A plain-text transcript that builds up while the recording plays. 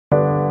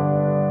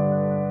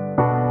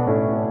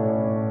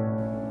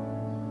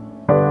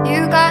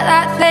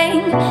that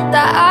thing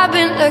that I've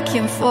been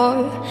looking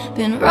for.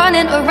 Been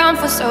running around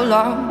for so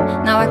long.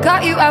 Now I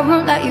got you, I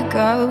won't let you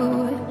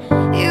go.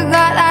 You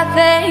got that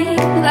thing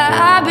that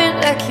I've been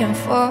looking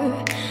for.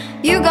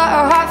 You got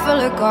a heart full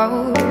of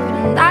gold,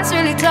 and that's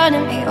really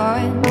turning me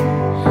on.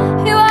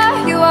 You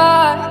are, you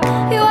are,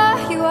 you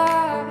are, you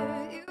are,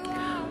 you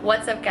are.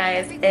 What's up,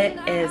 guys? It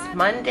is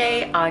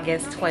Monday,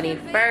 August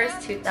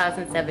 21st,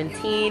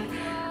 2017.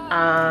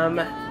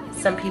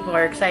 Some people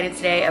are excited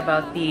today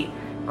about the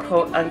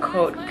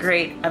quote-unquote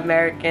Great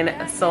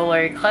American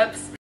Solar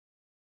Eclipse.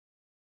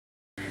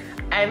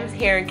 I'm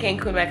here in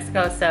Cancun,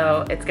 Mexico,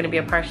 so it's gonna be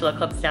a partial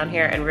eclipse down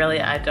here, and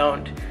really I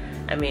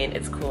mean,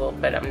 it's cool,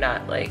 but I'm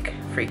not like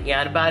freaking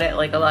out about it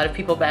like a lot of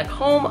people back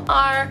home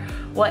are.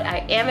 What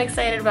I am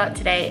excited about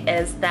today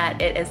is that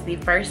it is the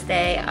first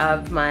day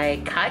of my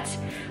cut.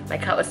 My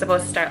cut was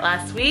supposed to start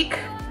last week.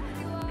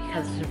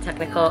 Because of some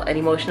technical and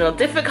emotional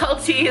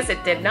difficulties,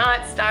 it did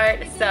not start.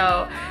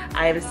 So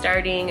I'm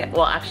starting,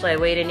 well actually I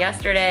weighed in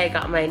yesterday,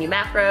 got my new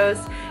macros,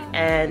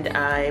 and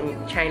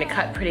I'm trying to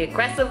cut pretty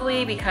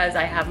aggressively because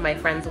I have my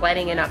friend's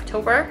wedding in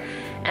October.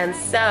 And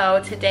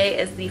so today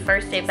is the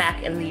first day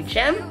back in the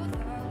gym.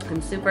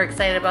 I'm super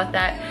excited about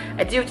that.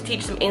 I do have to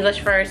teach some English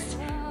first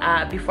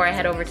before I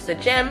head over to the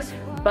gym.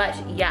 But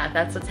yeah,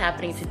 that's what's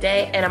happening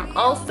today. And I'm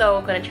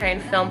also gonna try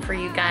and film for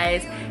you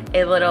guys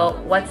a little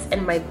what's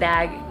in my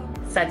bag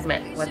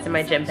segment, what's in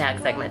my gym bag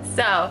segment.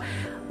 So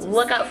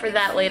look out for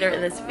that later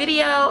in this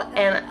video,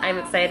 and I'm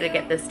excited to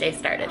get this day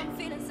started.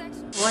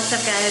 What's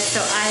up, guys?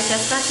 So I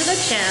just got to the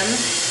gym.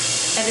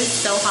 It is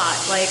so hot.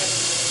 Like,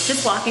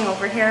 just walking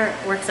over here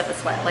works up a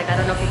sweat. Like, I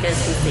don't know if you guys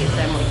can see, but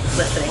I'm like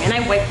glistening. And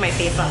I wiped my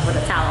face off with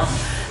a towel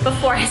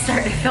before I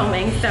started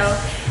filming. So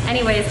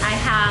anyways, I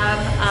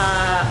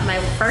have my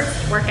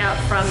first workout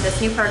from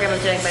this new program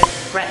I'm doing by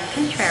Brett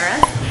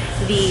Contreras,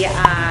 the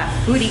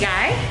booty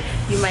guy.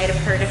 You might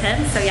have heard of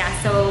him. So yeah,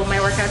 so my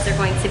workouts are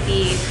going to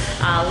be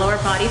lower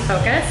body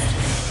focused.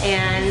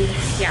 And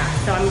yeah,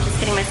 so I'm just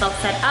getting myself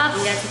set up.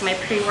 I'm gonna take my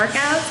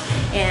pre-workout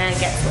and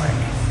get to work.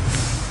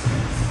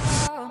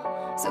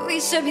 So we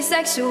should be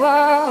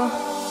sexual.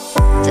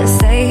 Just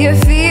say you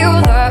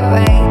feel the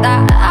way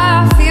that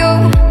I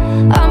feel.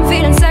 I'm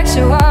feeling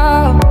sexual.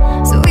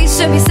 So we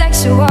should be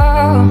sexual.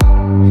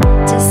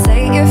 Just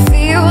say you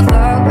feel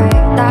the way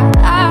that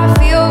I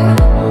feel.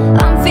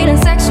 I'm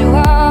feeling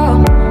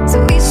sexual. So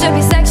we should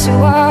be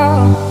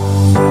sexual.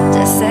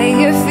 Just say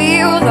you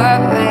feel the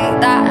way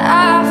that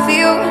I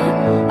feel.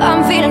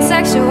 I'm feeling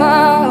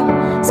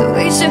sexual. So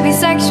we should be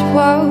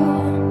sexual.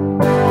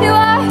 You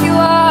are, you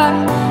are,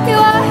 you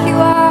are, you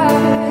are,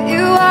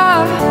 you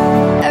are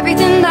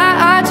everything that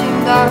I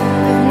dreamed of.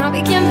 Now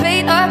we can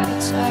paint a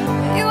picture.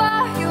 You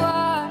are, you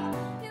are,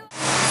 you are.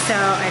 So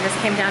I just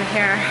came down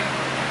here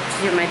to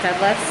do my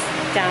deadlifts.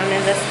 Down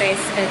in this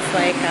space, it's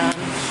like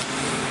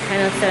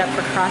kind of set up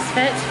for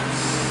CrossFit.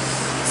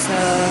 So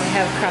we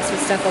have CrossFit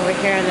stuff over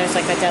here, and there's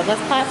like a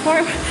deadlift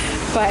platform.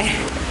 But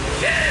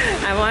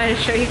I wanted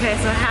to show you guys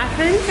what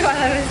happened while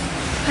I was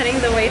putting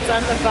the weights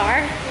on the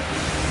bar.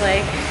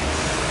 Like,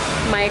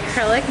 my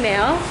acrylic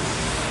nail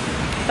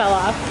fell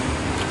off.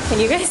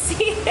 Can you guys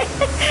see it?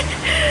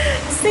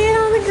 See it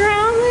on the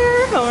ground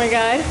there? Oh my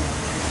god.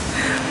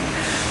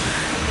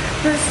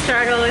 The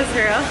struggle is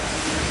real.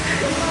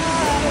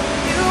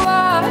 You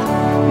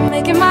are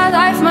making my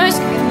life much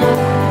greener.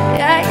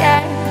 Yeah,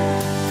 yeah.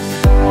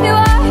 You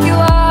are, you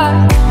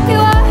are, you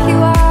are, you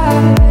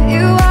are,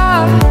 you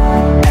are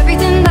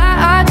everything that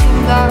I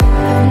dreamed of.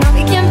 Now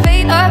we can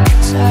paint a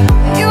picture.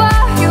 You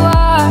are, you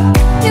are,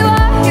 you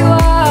are, you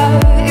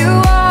are, you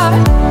are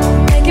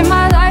making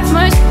my life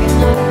much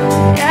greener.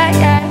 Yeah,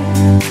 yeah.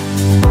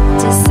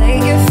 Just say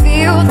you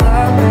feel the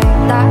way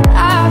that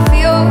I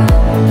feel.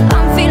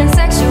 I'm feeling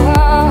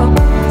sexual,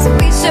 so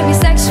we should be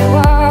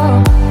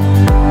sexual.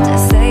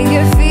 Just say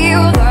you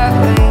feel the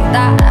way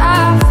that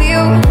I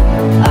feel.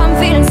 I'm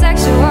feeling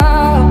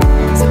sexual,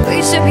 so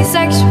we should be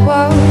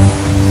sexual.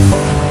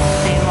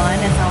 Day one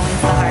is always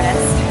the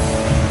hardest,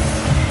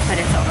 but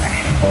it's over.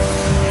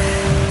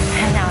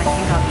 And now I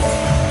can go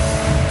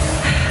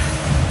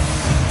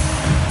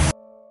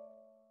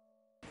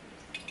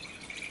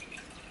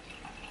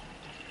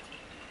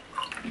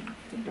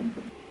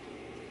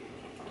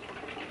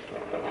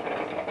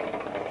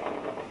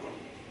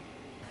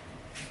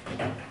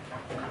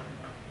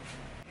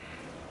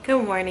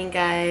Good morning,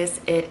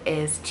 guys. It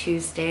is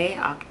Tuesday,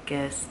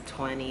 August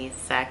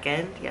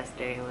 22nd.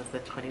 Yesterday was the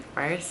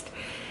 21st.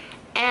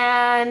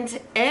 And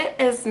it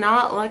is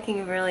not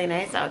looking really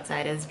nice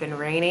outside. It's been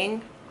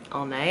raining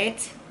all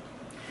night.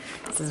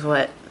 This is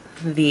what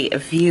the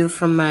view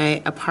from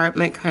my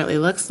apartment currently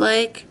looks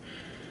like.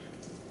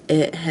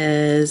 It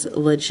has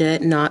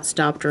legit not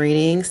stopped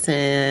raining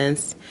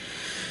since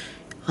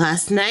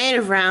last night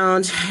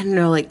around, I don't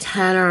know, like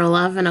 10 or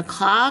 11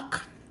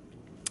 o'clock.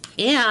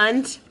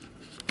 And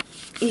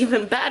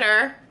even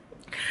better,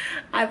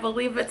 I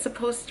believe it's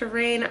supposed to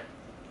rain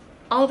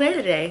all day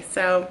today,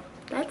 so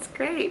that's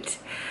great.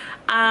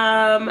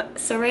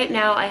 So right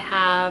now I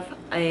have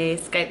a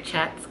Skype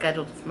chat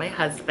scheduled with my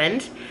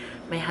husband.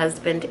 My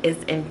husband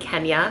is in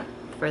Kenya,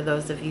 for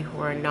those of you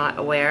who are not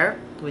aware,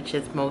 which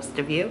is most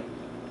of you.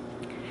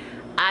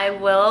 I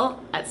will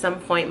at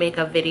some point make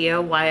a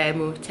video why I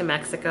moved to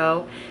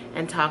Mexico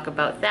and talk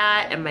about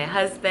that and my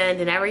husband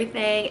and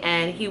everything,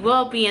 and he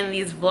will be in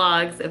these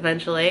vlogs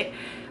eventually.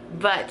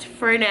 But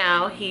for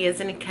now, he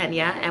is in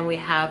Kenya and we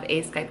have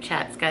a Skype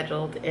chat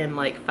scheduled in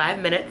like 5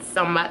 minutes,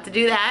 so I'm about to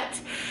do that.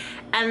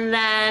 And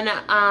then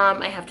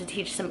I have to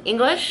teach some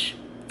English.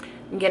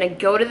 I'm gonna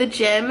go to the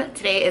gym.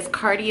 Today is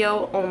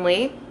cardio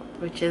only,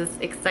 which is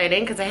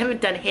exciting because I haven't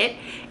done HIIT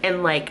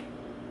in like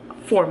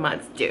 4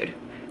 months, dude,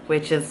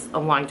 which is a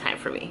long time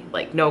for me.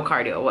 Like no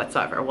cardio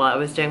whatsoever. While I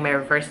was doing my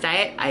reverse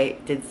diet, I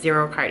did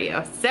 0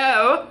 cardio.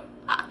 So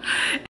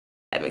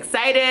I'm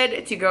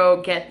excited to go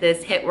get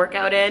this HIIT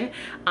workout in.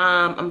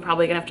 I'm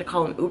probably gonna have to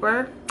call an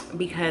Uber,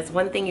 because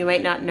one thing you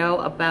might not know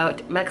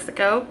about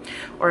Mexico,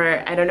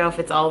 or I don't know if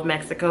it's all of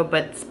Mexico,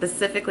 but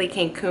specifically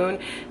Cancun,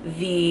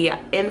 the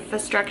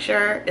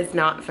infrastructure is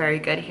not very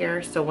good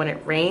here. So when it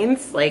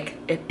rains, like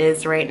it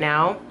is right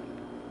now,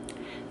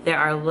 there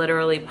are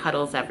literally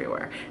puddles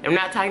everywhere. I'm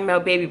not talking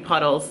about baby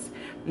puddles.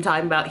 I'm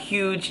talking about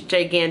huge,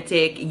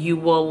 gigantic, you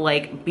will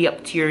like be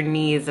up to your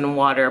knees in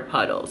water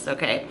puddles,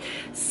 okay?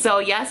 So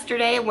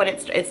yesterday when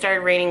it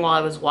started raining while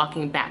I was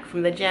walking back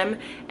from the gym,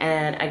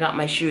 and I got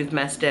my shoes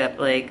messed up,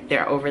 like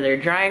they're over there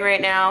drying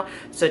right now.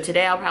 So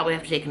today I'll probably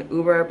have to take an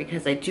Uber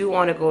because I do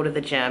want to go to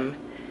the gym.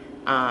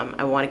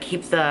 I want to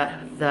keep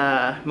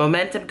the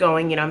momentum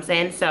going, you know what I'm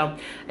saying? So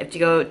I have to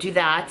go do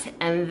that,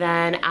 and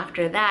then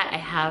after that I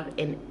have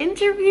an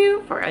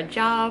interview for a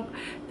job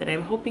that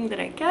I'm hoping that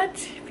I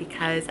get,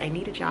 because I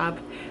need a job.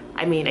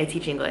 I mean, I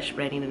teach English,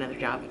 but I need another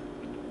job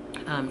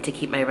to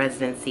keep my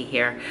residency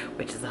here,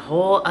 which is a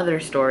whole other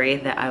story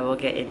that I will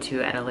get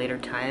into at a later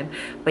time.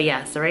 But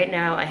yeah, so right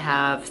now I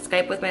have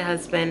Skype with my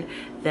husband,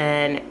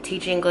 then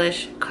teach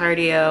English,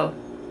 cardio,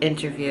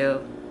 interview,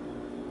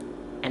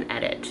 and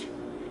edit.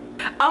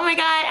 Oh my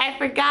god, I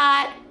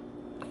forgot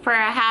for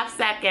a half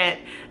second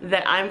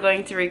that I'm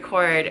going to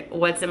record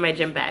what's in my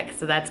gym bag.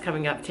 So that's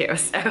coming up too.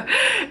 So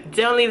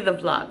don't leave the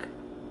vlog.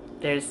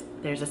 There's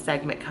a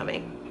segment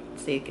coming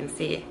so you can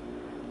see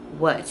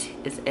what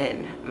is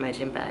in my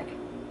gym bag.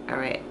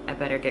 Alright, I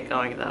better get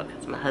going though,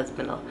 because my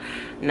husband will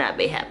not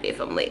be happy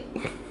if I'm late.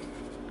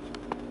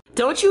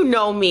 Don't you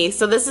know me?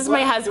 So this is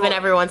my husband,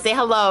 everyone. Say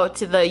hello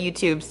to the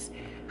YouTubes.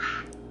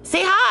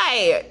 Say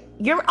hi!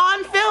 You're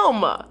on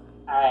film!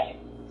 Hi.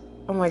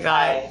 Oh my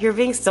god, you're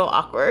being so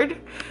awkward.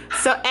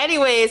 So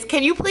anyways,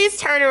 can you please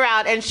turn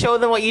around and show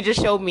them what you just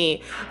showed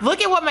me?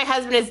 Look at what my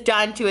husband has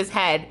done to his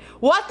head.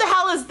 What the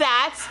hell is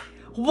that?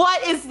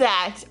 What is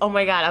that? Oh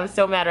my god, I'm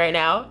so mad right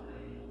now.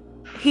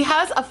 He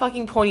has a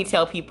fucking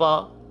ponytail,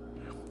 people.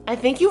 I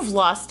think you've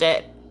lost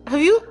it. Are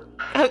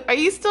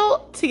you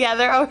still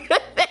together over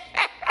there?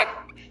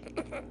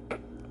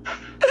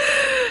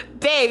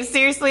 Babe,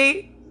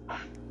 seriously?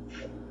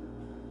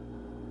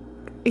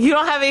 You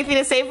don't have anything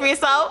to say for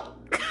yourself?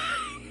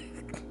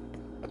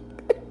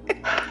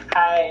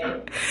 Hi.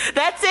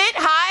 That's it?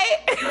 Hi?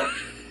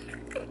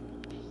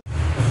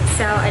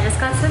 So I just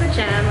got to the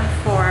gym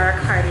for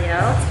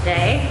cardio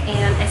today,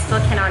 and I still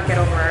cannot get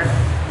over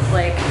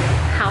like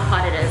how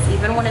hot it is.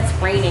 Even when it's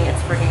raining, it's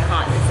freaking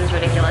hot. This is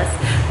ridiculous.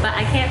 But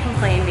I can't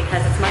complain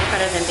because it's much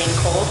better than being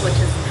cold, which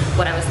is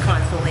what I was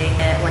constantly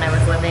when I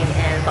was living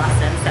in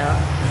Boston. So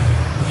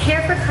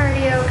here for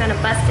cardio, gonna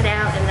bust it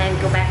out and then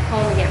go back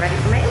home and get ready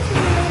for my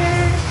interview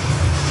later.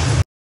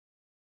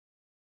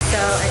 So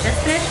I just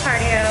finished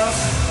cardio.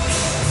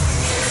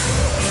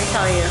 Let me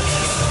tell you,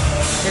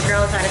 your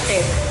girl is out of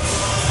shape,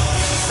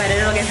 but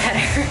it'll get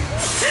better.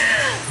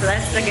 So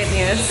that's the good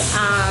news.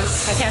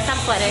 I can't stop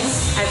sweating.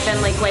 I've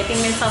been like wiping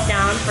myself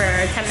down for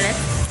 10 minutes,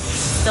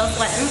 still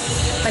sweating,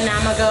 but now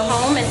I'm gonna go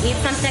home and eat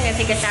something and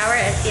take a shower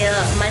and feel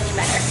much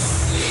better.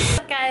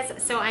 Guys,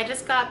 so I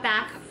just got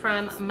back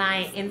from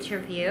my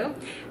interview.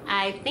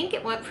 I think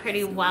it went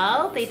pretty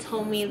well. They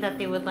told me that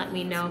they would let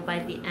me know by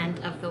the end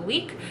of the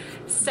week.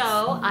 So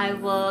I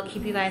will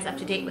keep you guys up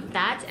to date with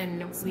that,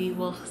 and we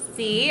will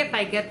see if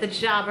I get the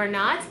job or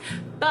not.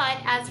 But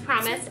as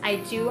promised, I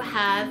do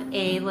have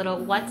a little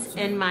what's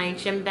in my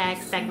gym bag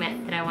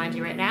segment that I want to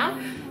do right now.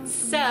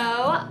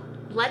 So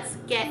let's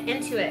get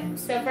into it.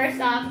 So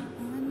first off,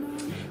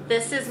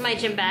 this is my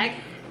gym bag.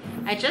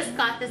 I just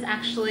got this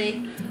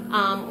actually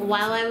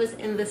while I was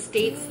in the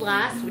States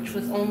last, which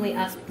was only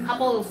a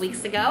couple of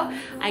weeks ago.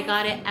 I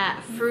got it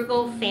at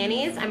Frugal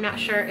Fannies. I'm not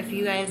sure if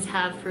you guys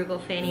have Frugal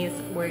Fannies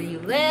where you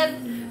live,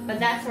 but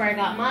that's where I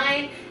got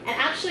mine. And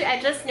actually, I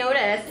just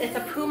noticed it's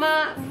a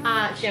Puma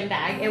gym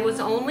bag. It was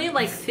only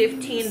like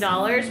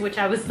 $15, which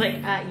I was like,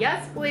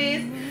 yes,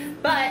 please.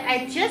 But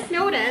I just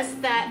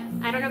noticed that,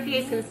 I don't know if you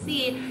guys can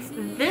see,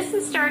 this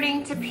is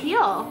starting to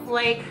peel.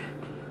 Like,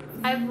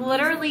 I've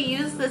literally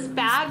used this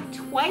bag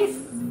twice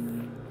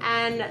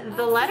and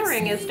the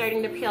lettering is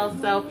starting to peel,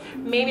 so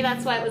maybe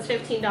that's why it was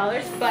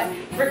 $15. But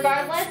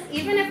regardless,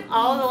 even if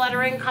all the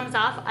lettering comes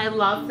off, I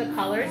love the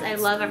colors. I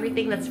love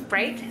everything that's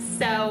bright,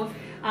 so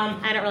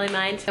I don't really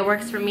mind. It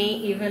works for me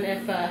even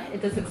if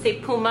it doesn't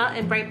say Puma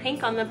in bright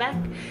pink on the back.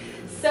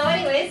 So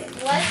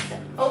anyways, let's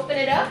open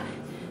it up.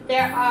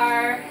 There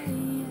are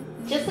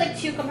just like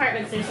 2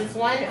 compartments. There's this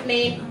one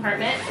main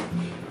compartment,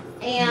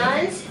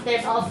 and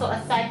there's also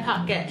a side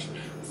pocket.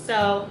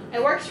 So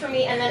it works for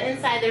me, and then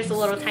inside there's a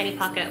little tiny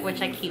pocket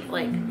which I keep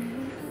like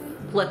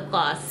lip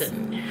gloss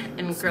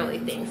and girly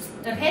things.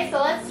 Okay,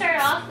 so let's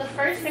start off. The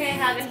first thing I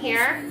have in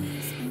here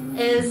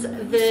is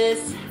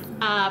this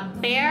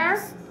bear,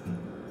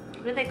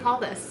 what do they call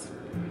this?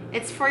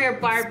 It's for your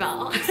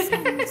barbell.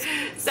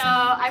 So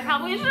I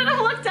probably should have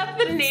looked up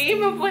the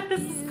name of what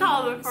this is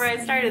called before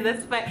I started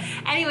this, but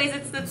anyways,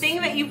 it's the thing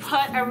that you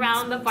put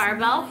around the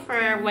barbell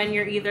for when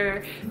you're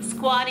either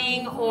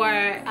squatting or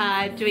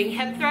doing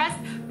hip thrusts.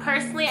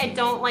 Personally, I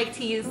don't like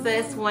to use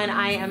this when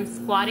I am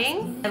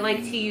squatting. I like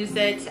to use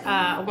it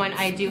when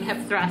I do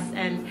hip thrusts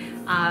and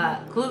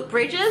glute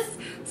bridges.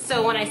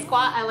 So when I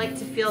squat, I like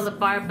to feel the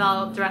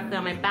barbell directly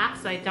on my back,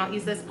 so I don't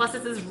use this. Plus,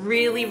 this is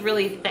really,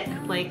 really thick.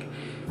 Like,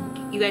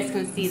 you guys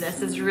can see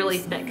this is really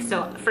thick.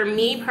 So for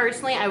me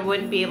personally, I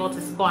wouldn't be able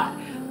to squat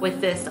with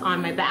this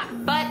on my back,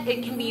 but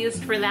it can be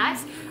used for that.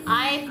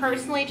 I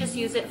personally just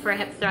use it for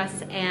hip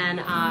thrusts and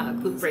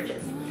glute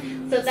bridges.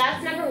 So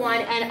that's number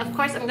 1, and of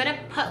course I'm gonna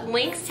put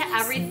links to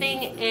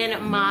everything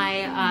in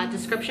my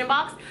description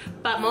box,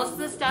 but most of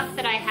the stuff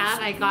that I have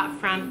I got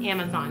from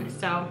Amazon.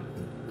 So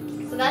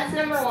that's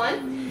number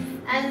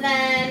 1. And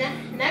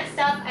then next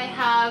up I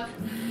have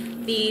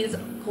these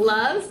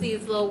gloves,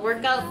 these little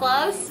workout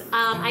gloves.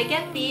 I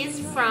get these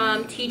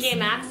from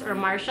TJMaxx or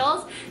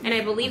Marshalls, and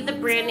I believe the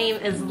brand name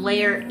is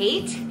Layer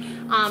 8.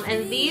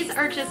 And these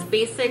are just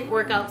basic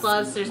workout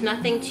gloves. There's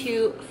nothing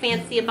too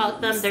fancy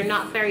about them. They're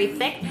not very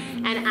thick.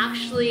 And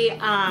actually,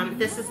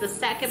 this is the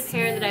second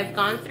pair that I've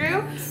gone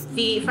through.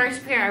 The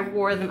first pair, I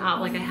wore them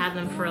out, like I had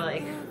them for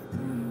like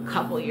a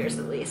couple years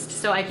at least.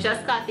 So I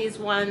just got these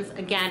ones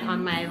again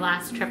on my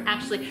last trip.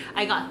 Actually,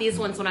 I got these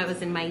ones when I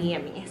was in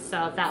Miami.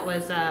 So that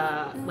was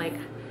like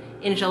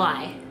in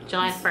July.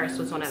 July 1st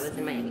was when I was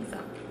in Miami.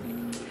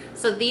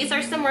 So these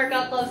are some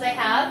workout gloves I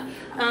have.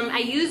 I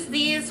use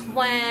these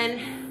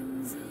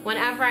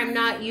whenever I'm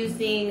not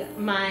using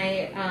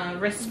my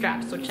wrist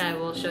straps, which I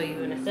will show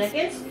you in a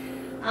second,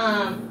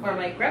 or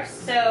my grips.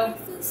 So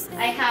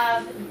I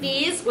have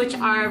these, which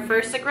are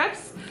Versa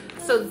grips.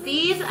 So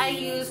these I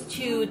use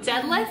to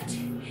deadlift,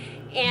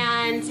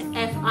 and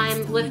if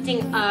I'm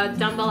lifting a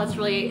dumbbell that's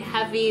really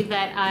heavy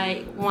that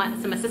I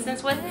want some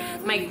assistance with,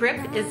 my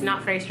grip is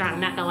not very strong, I'm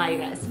not gonna lie you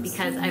guys,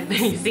 because I've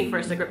been using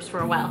Versa grips for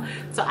a while.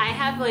 So I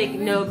have like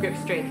no grip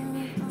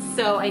strength.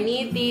 So I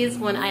need these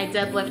when I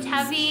deadlift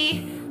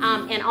heavy,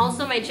 and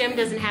also my gym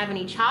doesn't have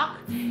any chalk,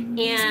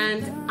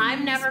 and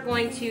I'm never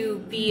going to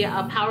be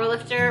a power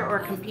lifter or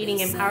competing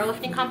in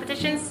powerlifting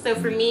competitions, so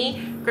for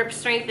me, grip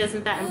strength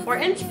isn't that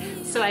important,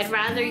 so I'd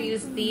rather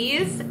use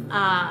these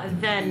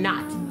than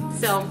not.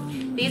 So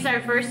these are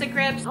Versa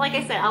grips. Like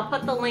I said, I'll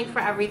put the link for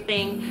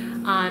everything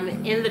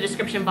in the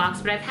description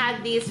box, but I've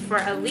had these for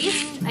at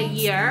least a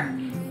year,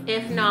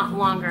 if not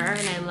longer,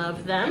 and I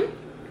love them.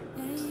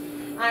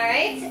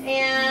 Alright,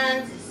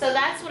 and so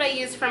that's what I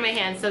use for my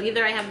hands. So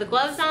either I have the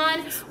gloves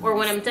on, or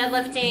when I'm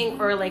deadlifting,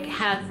 or like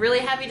have really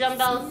heavy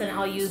dumbbells, then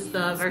I'll use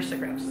the Versa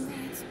grips.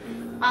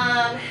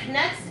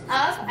 Next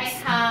up, I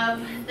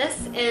have,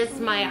 this is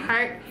my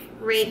heart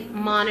rate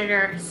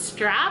monitor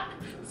strap.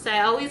 So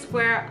I always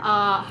wear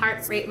a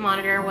heart rate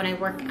monitor when I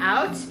work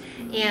out,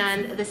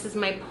 and this is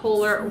my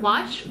Polar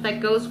watch that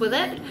goes with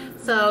it.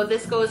 So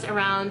this goes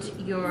around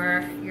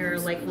your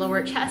like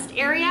lower chest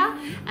area,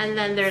 and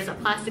then there's a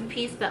plastic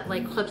piece that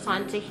like clips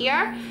onto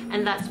here,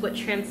 and that's what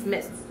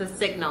transmits the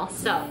signal.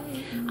 So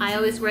I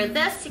always wear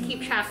this to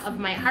keep track of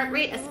my heart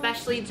rate,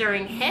 especially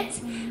during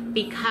HIIT,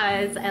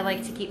 because I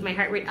like to keep my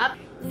heart rate up.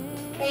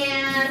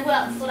 And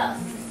what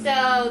else?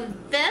 So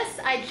this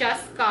I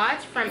just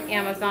got from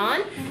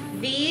Amazon.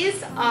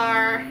 These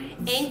are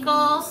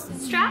ankle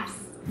straps.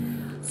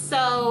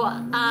 So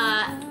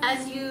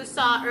as you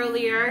saw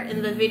earlier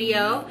in the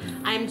video,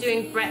 I'm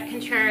doing Brett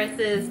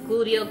Contreras'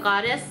 Gluteal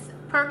Goddess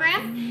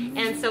program,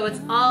 and so it's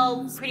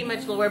all pretty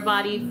much lower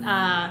body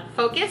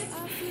focused,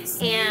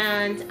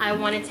 and I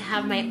wanted to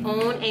have my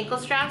own ankle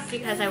straps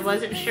because I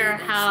wasn't sure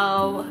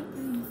how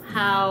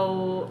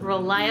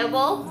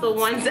reliable the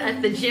ones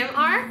at the gym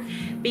are,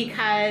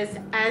 because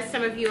as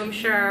some of you I'm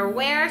sure are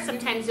aware,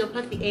 sometimes you'll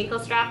put the ankle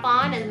strap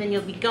on and then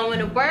you'll be going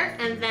to work,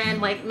 and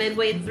then like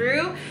midway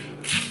through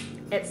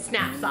it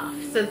snaps off.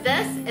 So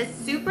this is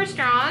super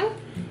strong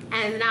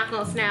and not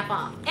gonna snap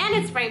off, and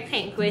it's bright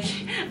pink,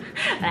 which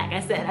like I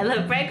said, I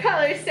love bright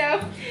colors.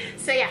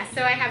 So yeah,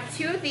 so I have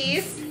 2 of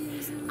these,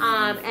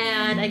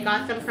 and I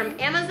got them from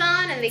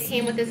Amazon, and they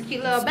came with this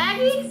cute little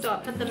baggie, so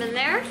I'll put them in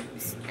there,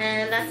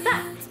 and that's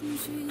that.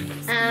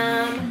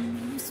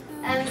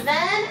 And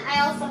then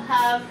I also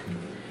have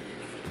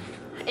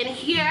in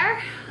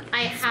here,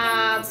 I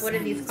have, what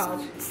are these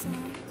called?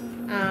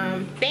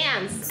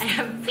 Bands. I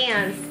have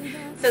bands.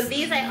 So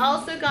these I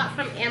also got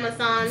from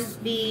Amazon.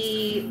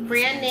 The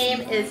brand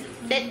name is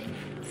Fit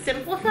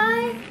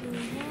Simplify,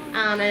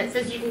 and it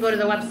says you can go to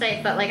the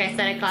website, but like I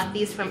said, I got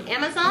these from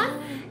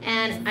Amazon,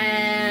 and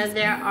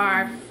there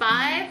are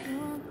 5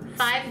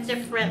 5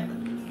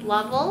 different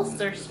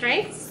levels or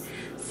strengths.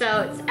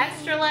 So it's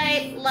extra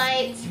light,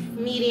 light,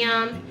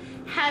 medium,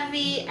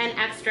 heavy, and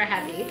extra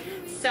heavy.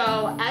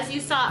 So as you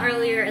saw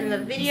earlier in the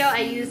video, I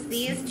use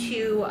these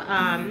to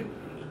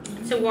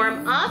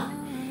warm up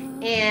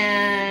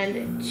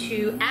and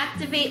to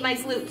activate my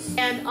glutes.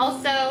 And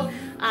also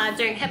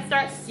during hip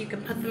thrusts, you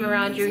can put them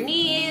around your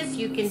knees.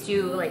 You can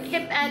do like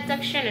hip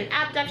adduction and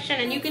abduction,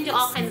 and you can do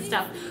all kinds of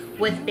stuff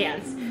with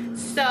bands.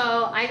 So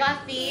I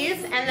got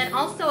these, and then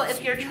also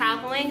if you're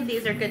traveling,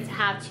 these are good to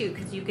have too,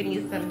 because you can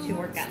use them to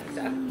work out and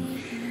stuff.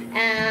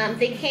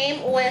 They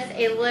came with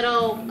a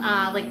little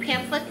like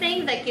pamphlet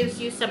thing that gives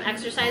you some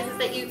exercises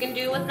that you can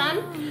do with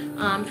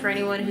them for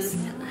anyone who's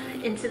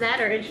into that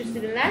or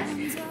interested in that.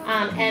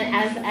 And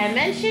as I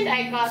mentioned,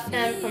 I got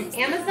them from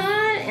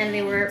Amazon and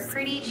they were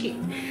pretty cheap.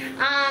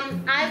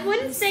 I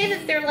wouldn't say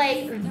that they're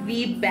like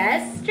the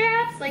best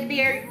straps. Like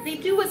they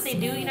do what they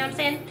do, you know what I'm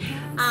saying?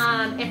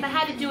 If I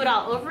had to do it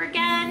all over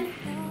again,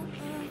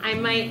 I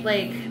might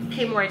like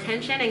pay more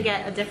attention and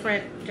get a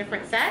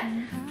different set.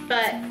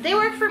 But they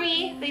work for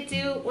me. They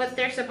do what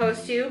they're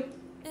supposed to.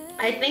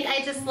 I think I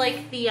just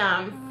like the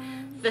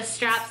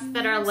straps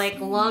that are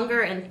like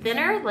longer and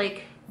thinner.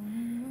 Like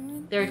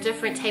they're a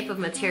different type of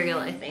material,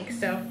 I think.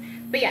 So,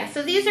 but yeah,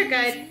 so these are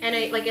good.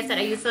 And like I said,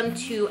 I use them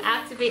to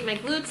activate my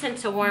glutes and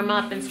to warm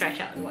up and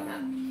stretch out and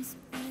whatnot.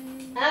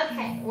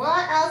 Okay,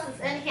 what else is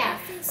in here?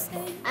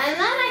 And then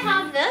I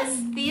have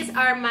this. These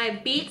are my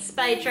Beats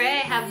by Dre. I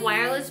have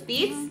wireless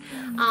Beats.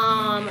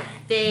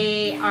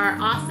 They are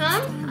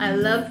awesome. I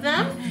love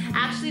them.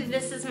 Actually,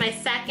 this is my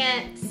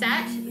second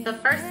set. The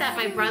first set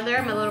my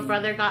little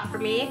brother got for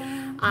me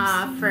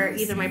for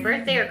either my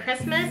birthday or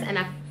Christmas, and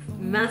I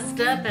messed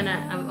up and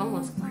I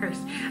almost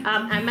cursed.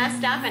 I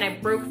messed up and I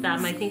broke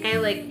them. I think I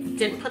like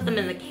didn't put them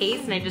in the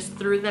case and I just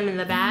threw them in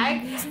the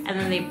bag and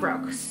then they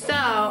broke. So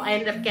I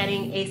ended up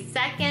getting a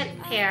second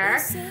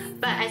pair,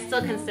 but I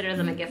still consider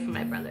them a gift from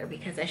my brother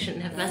because I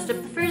shouldn't have messed up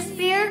the first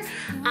pair.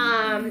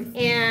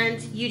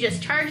 And you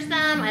just charge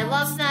them. I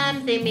love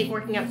them. They make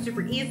working out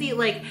super easy.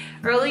 Like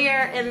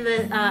earlier in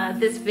the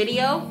this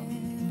video,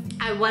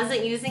 I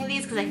wasn't using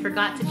these because I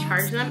forgot to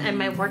charge them, and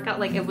my workout,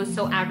 like, it was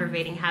so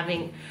aggravating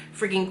having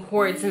freaking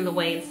cords in the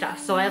way and stuff.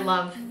 So I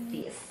love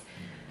these.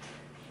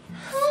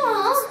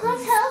 Oh, what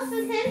else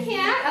is in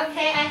here?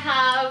 Okay, I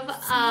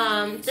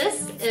have,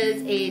 this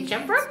is a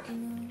jump rope.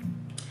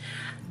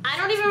 I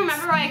don't even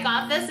remember where I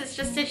got this. It's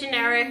just a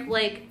generic,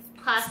 like,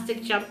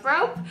 plastic jump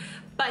rope.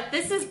 But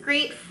this is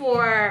great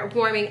for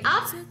warming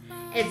up.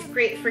 It's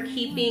great for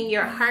keeping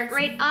your heart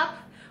rate up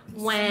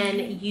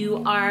when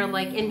you are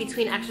like in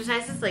between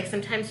exercises. Like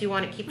sometimes you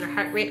want to keep your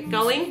heart rate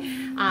going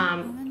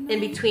in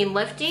between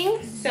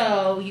lifting,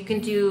 so you can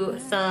do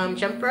some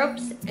jump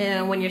ropes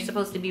when you're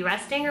supposed to be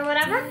resting or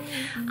whatever.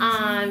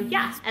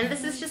 Yeah, and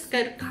this is just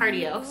good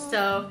cardio,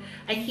 so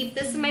I keep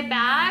this in my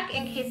bag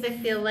in case I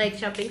feel like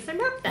jumping some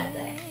rope that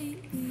day.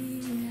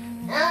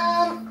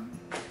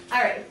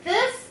 Alright,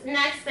 this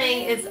next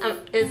thing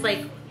is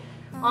like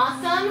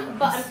awesome,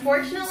 but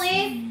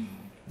unfortunately,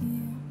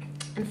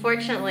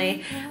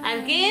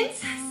 I've gained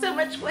so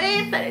much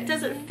weight that it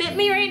doesn't fit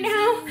me right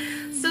now.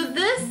 So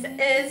this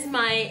is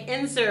my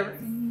Inzer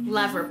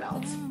lever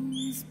belt.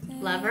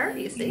 Lever,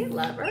 you see,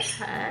 lever,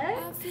 okay.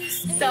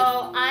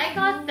 So I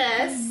got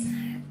this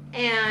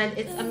and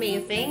it's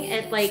amazing.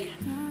 It like,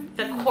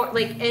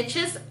 it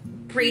just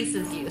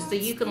braces you. So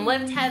you can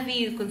lift heavy,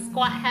 you can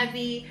squat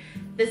heavy.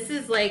 This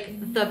is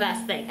like the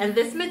best thing. And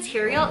this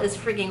material is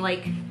freaking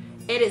like,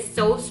 it is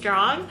so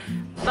strong.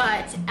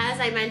 But as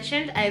I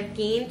mentioned, I've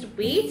gained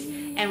weight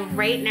and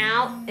right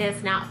now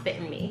it's not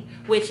fitting me,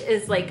 which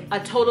is like a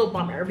total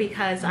bummer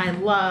because I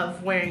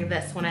love wearing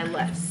this when I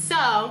lift.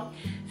 So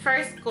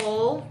first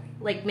goal,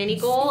 like mini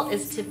goal,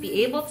 is to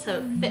be able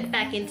to fit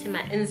back into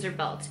my Inzer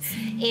belt.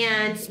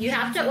 And you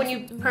have to, when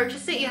you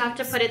purchase it, you have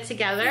to put it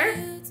together.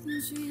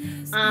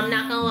 I'm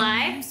not gonna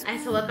lie, I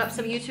had to look up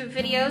some YouTube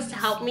videos to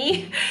help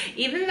me.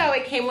 Even though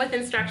it came with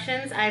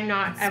instructions, I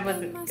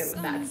wasn't good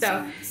with that.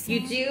 So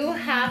you do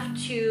have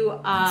to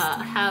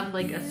have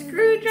like a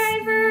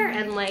screwdriver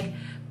and like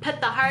put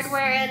the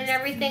hardware in and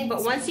everything.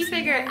 But once you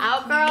figure it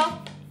out,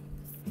 girl,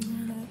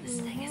 this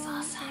thing is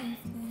awesome.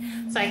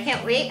 So I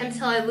can't wait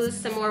until I lose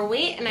some more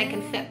weight and I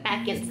can fit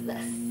back into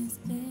this.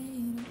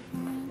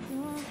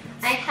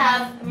 I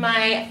have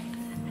my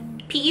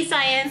PE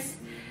Science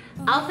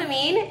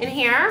Alphamine in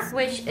here,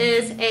 which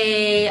is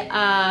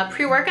a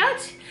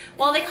pre-workout.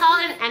 Well, they call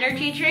it an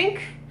energy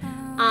drink,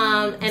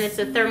 and it's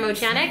a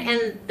thermogenic,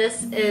 and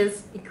this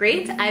is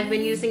great. I've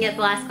been using it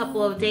the last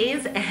couple of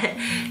days,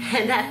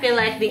 and I feel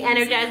like the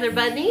Energizer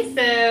Bunny.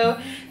 So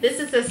this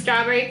is a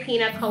strawberry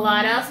pina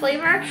colada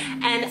flavor,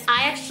 and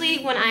I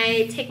actually, when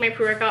I take my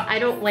pre-workout, I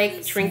don't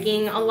like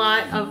drinking a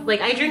lot of,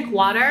 like, I drink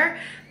water,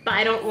 but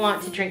I don't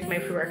want to drink my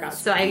pre-workout.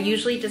 So I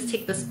usually just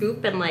take the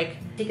scoop and like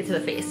take it to the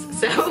face.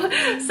 So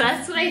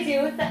that's what I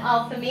do with the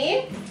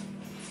Alphamine.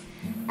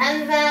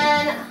 And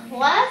then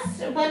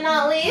last but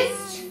not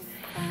least,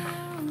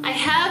 I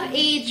have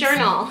a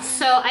journal.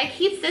 So I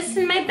keep this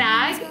in my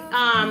bag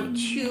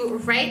to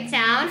write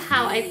down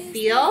how I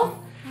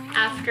feel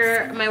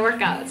after my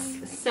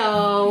workouts.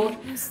 So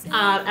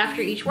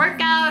after each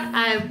workout,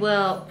 I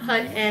will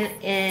put in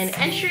an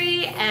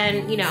entry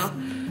and, you know,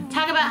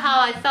 talk about how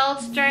I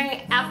felt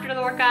after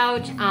the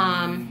workout,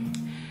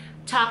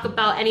 talk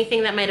about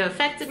anything that might have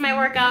affected my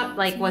workout,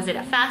 like was it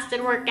a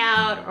fasted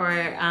workout, or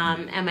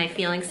am I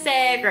feeling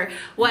sick, or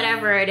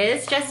whatever it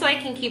is, just so I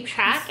can keep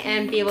track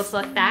and be able to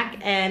look back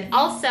and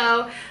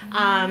also,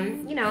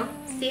 you know,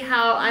 see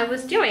how I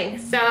was doing.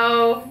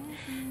 So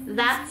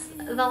that's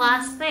the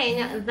last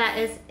thing that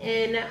is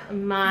in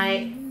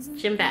my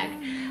gym bag.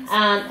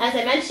 As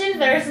I mentioned,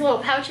 there's a little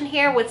pouch in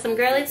here with some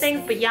girly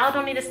things, but y'all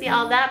don't need to see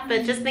all that,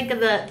 but just think of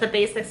the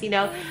basics, you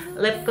know,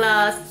 lip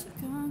gloss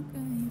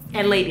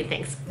and lady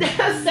things.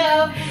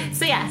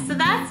 so yeah, so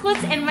that's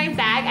what's in my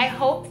bag. I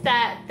hope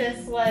that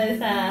this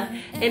was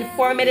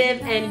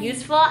informative and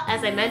useful.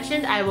 As I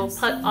mentioned, I will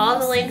put all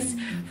the links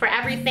for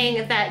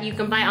everything that you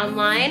can buy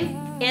online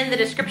in the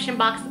description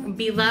box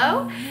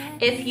below.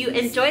 If you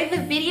enjoyed the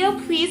video,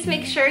 please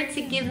make sure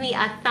to give me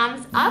a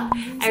thumbs up.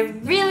 I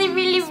really,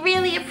 really,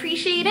 really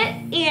appreciate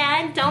it.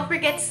 And don't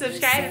forget to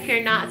subscribe if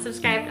you're not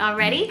subscribed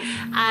already.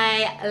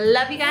 I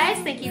love you guys.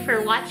 Thank you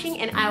for watching,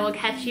 and I will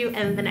catch you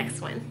in the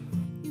next one.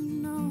 You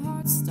know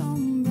hearts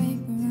don't